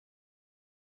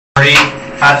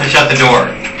has to shut the door.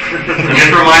 So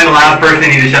just remind the last person they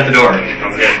need to shut the door.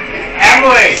 Okay.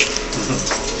 Emily!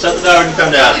 Shut the door and come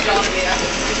down.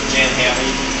 And Hammy.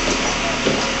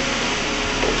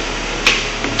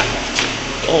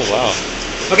 Oh, wow.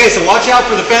 Okay, so watch out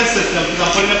for the fence system, because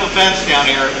I'm putting up a fence down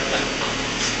here.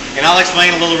 And I'll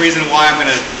explain a little reason why I'm going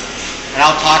to, and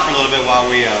I'll talk for a little bit while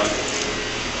we,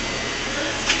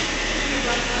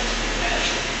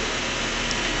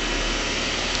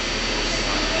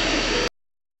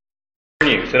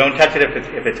 so don't touch it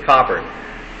if it's copper.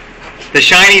 The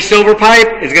shiny silver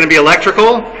pipe is going to be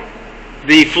electrical.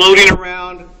 The floating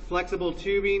around flexible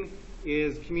tubing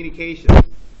is communication.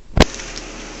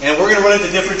 And we're going to run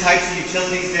into different types of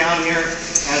utilities down here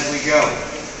as we go.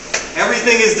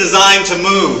 Everything is designed to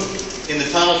move in the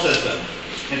tunnel system.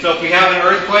 And so if we have an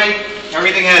earthquake,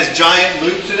 everything has giant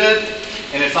loops in it,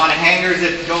 and it's on hangers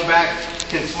that go back,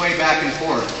 can sway back and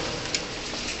forth.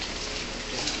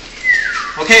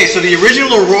 Okay, so the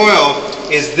original arroyo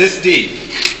is this deep.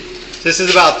 This is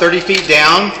about 30 feet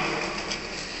down.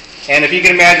 And if you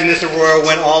can imagine, this arroyo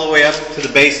went all the way up to the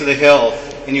base of the hill,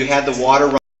 and you had the water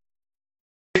run.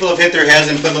 People have hit their heads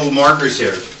and put little markers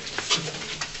here.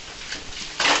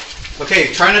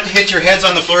 Okay, try not to hit your heads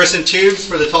on the fluorescent tubes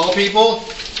for the tall people.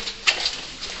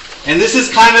 And this is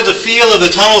kind of the feel of the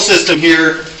tunnel system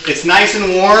here. It's nice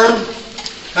and warm.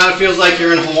 Kind of feels like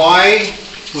you're in Hawaii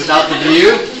without the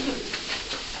view.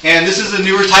 And this is a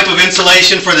newer type of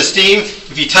insulation for the steam.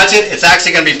 If you touch it, it's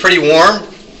actually going to be pretty warm.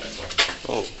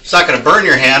 It's not going to burn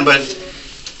your hand, but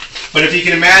if you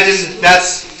can imagine,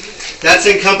 that's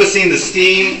encompassing the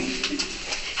steam,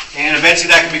 and eventually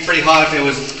that can be pretty hot if it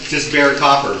was just bare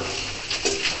copper.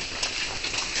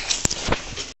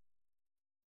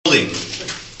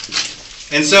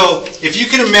 And so, if you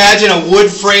can imagine a wood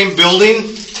frame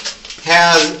building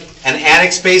has an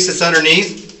attic space that's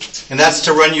underneath, and that's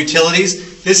to run utilities.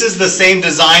 This is the same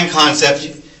design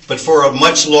concept, but for a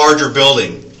much larger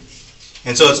building.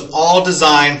 And so it's all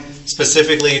designed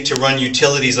specifically to run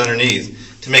utilities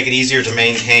underneath to make it easier to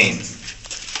maintain.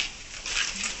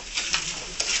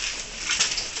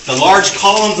 The large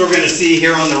columns we're going to see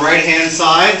here on the right-hand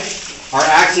side are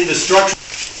actually the structure.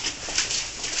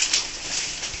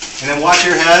 And then watch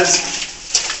your heads.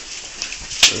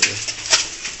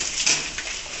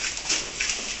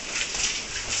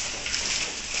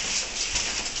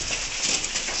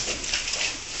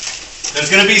 There's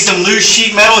going to be some loose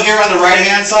sheet metal here on the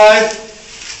right-hand side.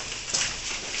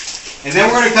 And then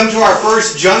we're going to come to our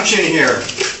first junction here.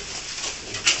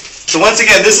 So once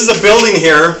again, this is a building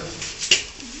here,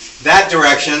 that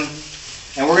direction,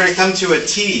 and we're going to come to a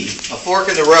T, a fork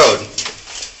in the road.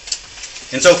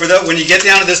 And so when you get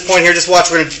down to this point here, just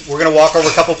watch, we're going to walk over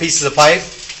a couple pieces of pipe.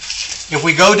 If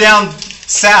we go down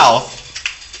south,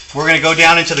 we're going to go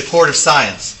down into the Court of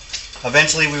Science.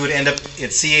 Eventually we would end up at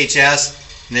CHS,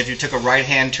 and if you took a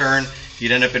right-hand turn,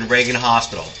 you'd end up in Reagan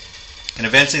Hospital. And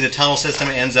eventually the tunnel system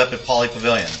ends up at Poly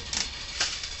Pavilion.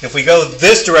 If we go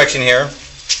this direction here,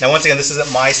 now once again, this isn't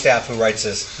my staff who writes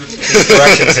these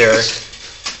directions here.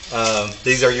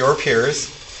 These are your peers.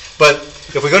 But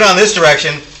if we go down this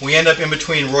direction, we end up in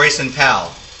between Royce and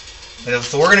Powell. And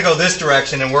so we're going to go this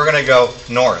direction, and we're going to go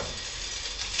north.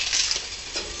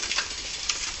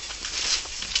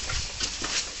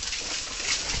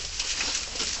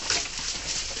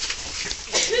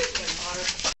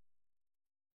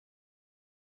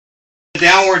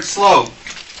 Downward slope.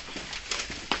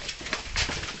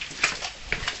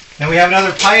 Then we have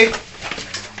another pipe.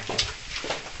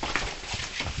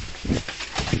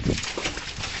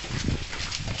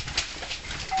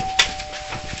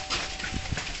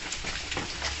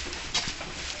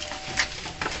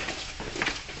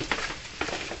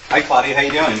 Hi Claudia, how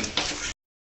you doing?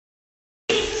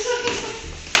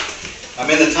 I'm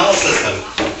in the tunnel system.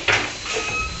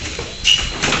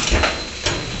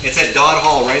 It's at Dodd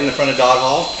Hall, right in the front of Dodd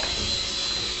Hall.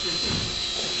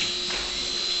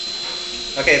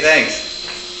 Okay, thanks.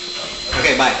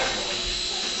 Okay, bye.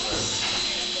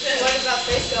 What about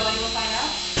this building? We'll find out.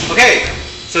 Okay,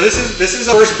 so this is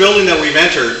the first building that we've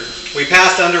entered. We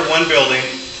passed under one building,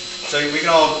 so we can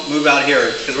all move out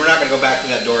here because we're not going to go back to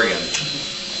that door again.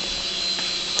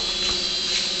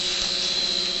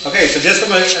 Okay, so just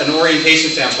from an orientation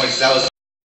standpoint, because that was.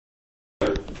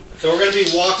 So we're going to be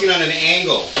walking on an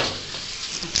angle.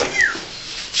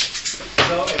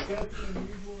 So it's going to be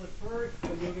unusual at first,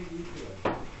 but you'll get used to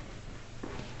it.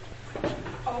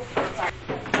 Oh, sorry.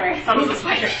 Sorry, I thought it was a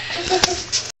spider.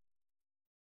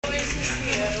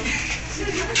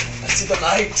 I see the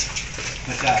light.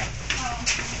 What's that?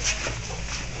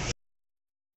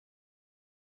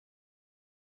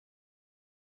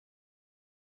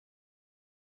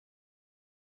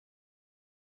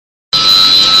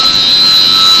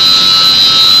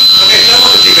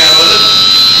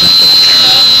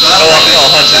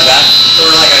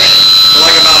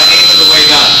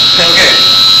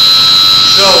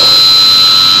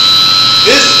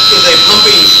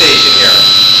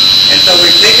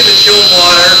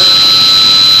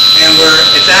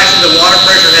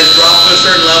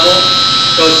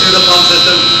 goes through the pump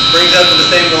system, brings up to the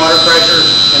same water pressure,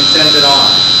 and sends it on.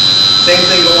 Same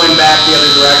thing going back the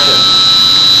other direction.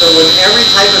 So with every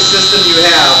type of system you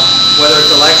have, whether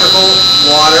it's electrical,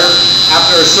 water,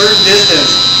 after a certain distance,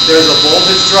 there's a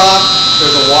voltage drop,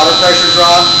 there's a water pressure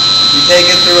drop. You take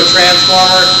it through a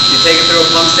transformer, you take it through a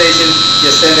pump station,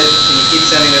 you send it, and you keep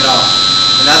sending it off.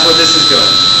 And that's what this is doing.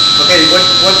 Okay,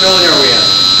 what building are we in?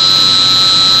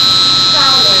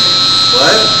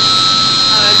 What?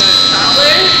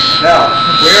 No,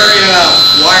 we're in a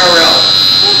YRL.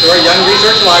 We're a Young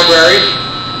Research Library.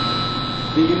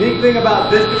 The unique thing about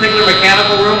this particular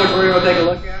mechanical room, which we're going to take a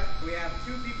look at, we have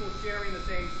two people sharing the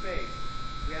same space.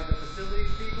 We have the facilities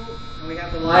people, and we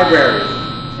have the libraries.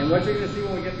 And what you're going to see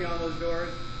when we get beyond those doors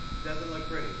doesn't look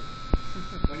pretty.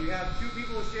 When you have two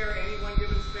people share any one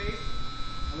given space,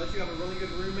 unless you have a really good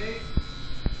roommate,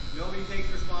 nobody takes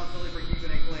responsibility for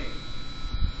keeping it clean.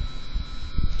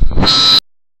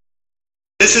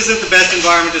 This isn't the best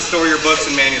environment to store your books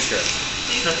and manuscripts.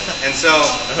 And so,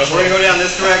 we're going to go down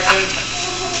this direction.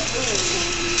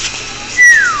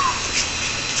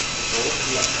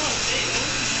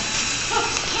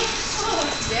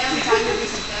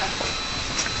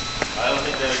 I don't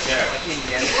think they would care.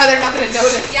 Yeah, they're not going to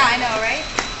notice. Yeah, I know, right?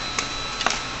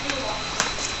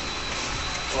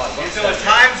 And so at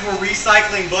times we're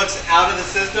recycling books out of the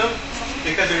system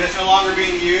because they're just no longer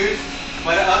being used.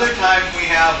 But at other times we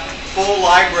have full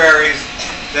libraries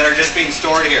that are just being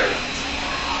stored here.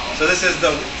 So this is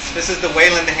the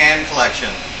Wayland Hand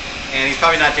collection, and he's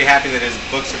probably not too happy that his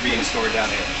books are being stored down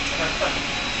here.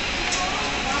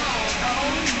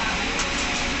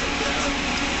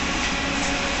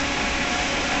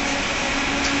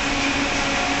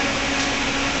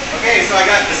 Okay, so I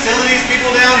got facilities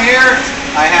people down here,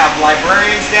 I have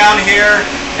librarians down here,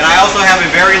 and I also have a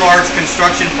very large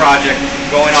construction project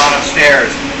going on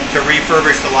upstairs to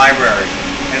refurbish the library.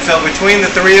 And so between the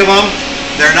three of them,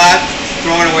 they're not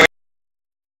throwing away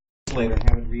later,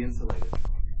 have it re-insulated.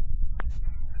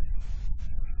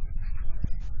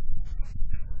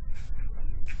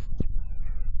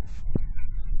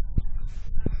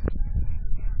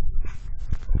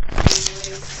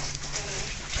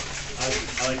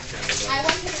 I like caramel. I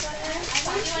want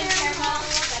to caramel.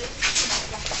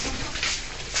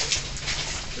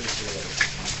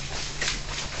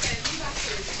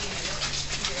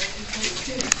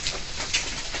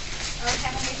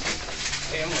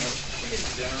 Hey, I'm gonna get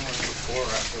dinner before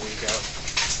or after we go.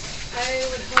 I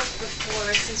would hope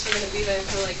before, since we're going to be there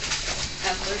for like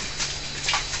ever.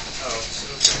 Oh, so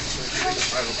okay. So we can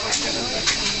 5 o'clock dinner then.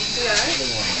 Yeah. So,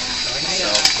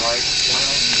 right,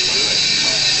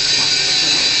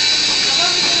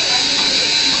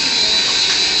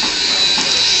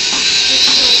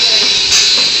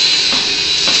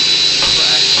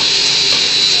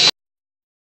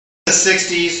 The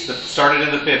 60s, that started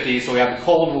in the 50s, so we have the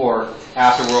Cold War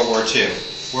after World War II.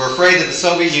 We're afraid that the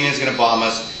Soviet Union is going to bomb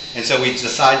us, and so we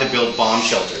decide to build bomb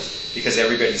shelters because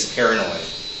everybody's paranoid.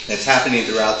 And it's happening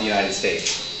throughout the United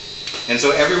States. And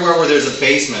so everywhere where there's a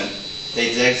basement,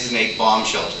 they designate bomb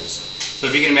shelters. So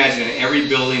if you can imagine, in every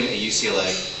building at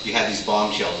UCLA, you have these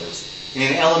bomb shelters. And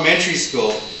in elementary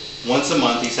school, once a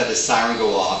month, you just have this siren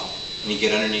go off, and you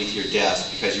get underneath your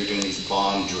desk because you're doing these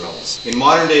bomb drills. In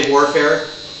modern day warfare,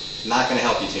 not going to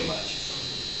help you too much.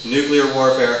 Nuclear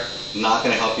warfare, not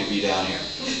going to help you be down here.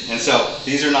 And so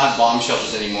these are not bomb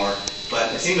shelters anymore,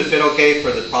 but it seemed to fit okay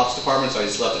for the props department, so I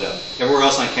just left it up. Everywhere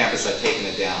else on campus, I've taken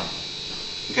it down.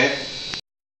 Okay?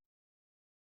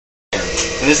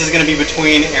 And this is going to be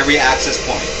between every access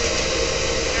point.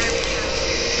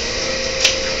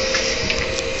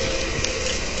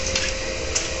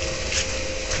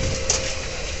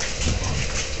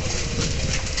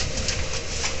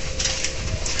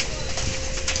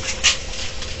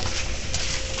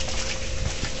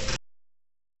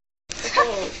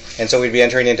 And so we'd be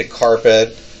entering into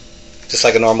carpet, just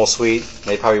like a normal suite.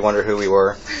 They'd probably wonder who we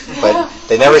were, but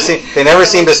they never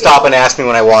seem to stop and ask me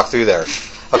when I walk through there.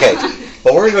 Okay,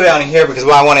 but we're gonna go down here because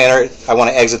I want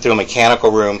to exit through a mechanical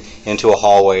room into a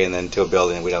hallway and then to a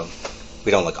building. We don't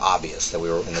look obvious that we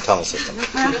were in the tunnel system.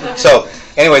 So,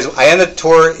 anyways, I ended the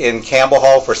tour in Campbell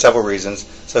Hall for several reasons.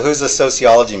 So, who's the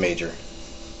sociology major?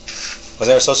 Was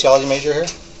there a sociology major here?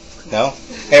 No.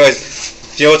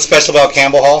 Anyways, do you know what's special about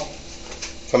Campbell Hall?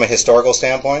 From a historical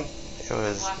standpoint? It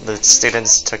was the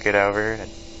students took it over.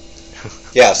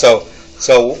 Yeah, so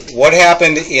what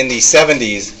happened in the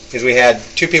 70s is we had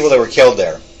two people that were killed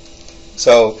there.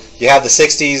 So you have the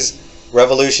 60s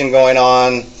revolution going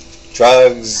on,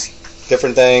 drugs,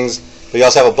 different things, but you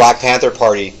also have a Black Panther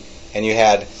Party, and you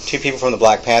had two people from the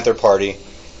Black Panther Party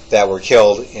that were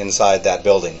killed inside that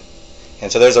building. And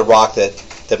so there's a rock that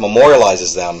that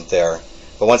memorializes them there.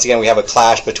 But once again, we have a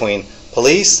clash between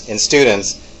police and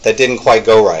students that didn't quite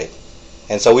go right.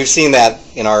 And so we've seen that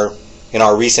in our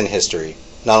recent history,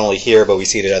 not only here, but we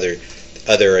see it at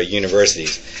other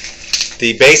universities.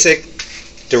 The basic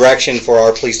direction for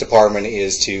our police department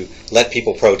is to let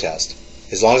people protest.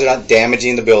 As long as they're not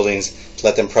damaging the buildings, to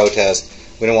let them protest.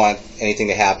 We don't want anything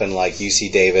to happen like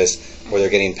UC Davis, where they're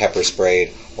getting pepper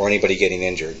sprayed or anybody getting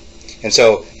injured. And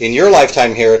so in your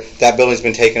lifetime here, that building's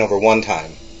been taken over one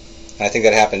time. And I think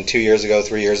that happened 2 years ago,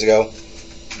 3 years ago.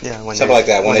 Yeah, Something like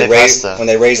that. When they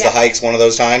raised the hikes one of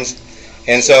those times.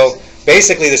 And so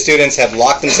basically the students have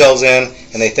locked themselves in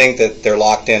and they think that they're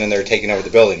locked in and they're taking over the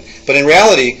building. But in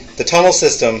reality, the tunnel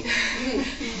system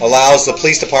allows the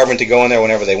police department to go in there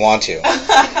whenever they want to.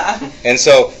 And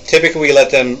so typically we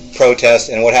let them protest,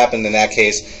 and what happened in that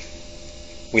case,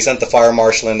 we sent the fire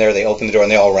marshal in there, they opened the door,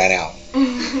 and they all ran out.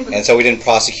 And so we didn't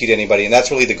prosecute anybody, and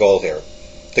that's really the goal here.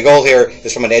 The goal here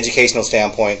is from an educational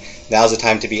standpoint, now's the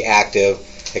time to be active,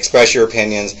 express your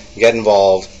opinions, get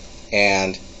involved,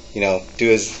 and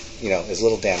do as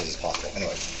little damage as possible.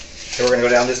 Anyway, so we're going to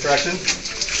go down this direction.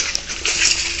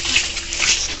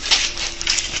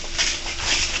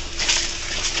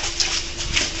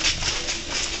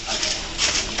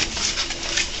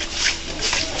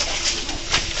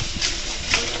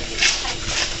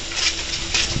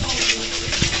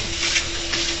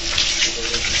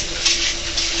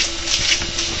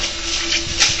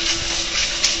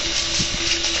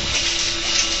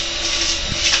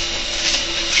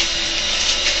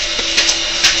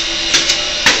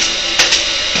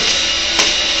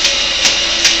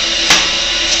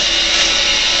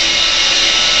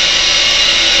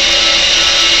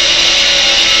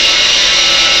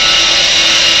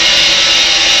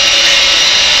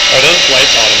 Are those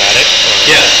lights automatic? Or?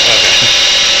 Yes. Okay.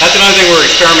 That's another thing we're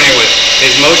experimenting with,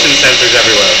 is motion sensors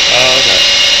everywhere. Oh, okay.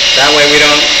 That way we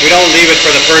don't leave it for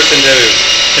the person to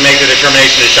make the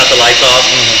determination to shut the lights off.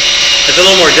 It's a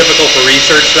little more difficult for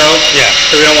research though. Yeah.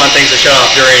 So we don't want things to shut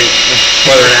off during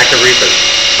whether an active research.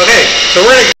 Okay, so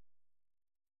we're going to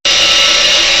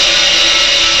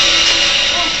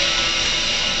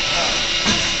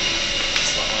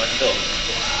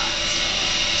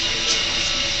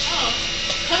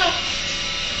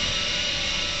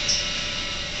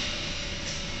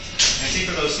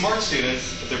for those smart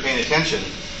students, if they're paying attention,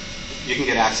 you can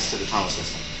get access to the tunnel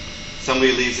system.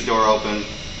 Somebody leaves the door open,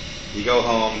 you go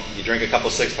home, you drink a couple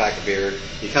six-pack of beer,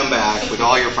 you come back with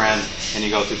all your friends, and you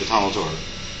go through the tunnel tour.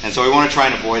 And so we want to try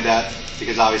and avoid that,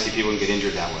 because obviously people can get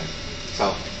injured that way.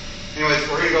 So, anyways,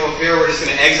 we're going to go up here, we're just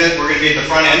going to exit, we're going to be at the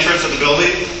front entrance of the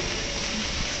building.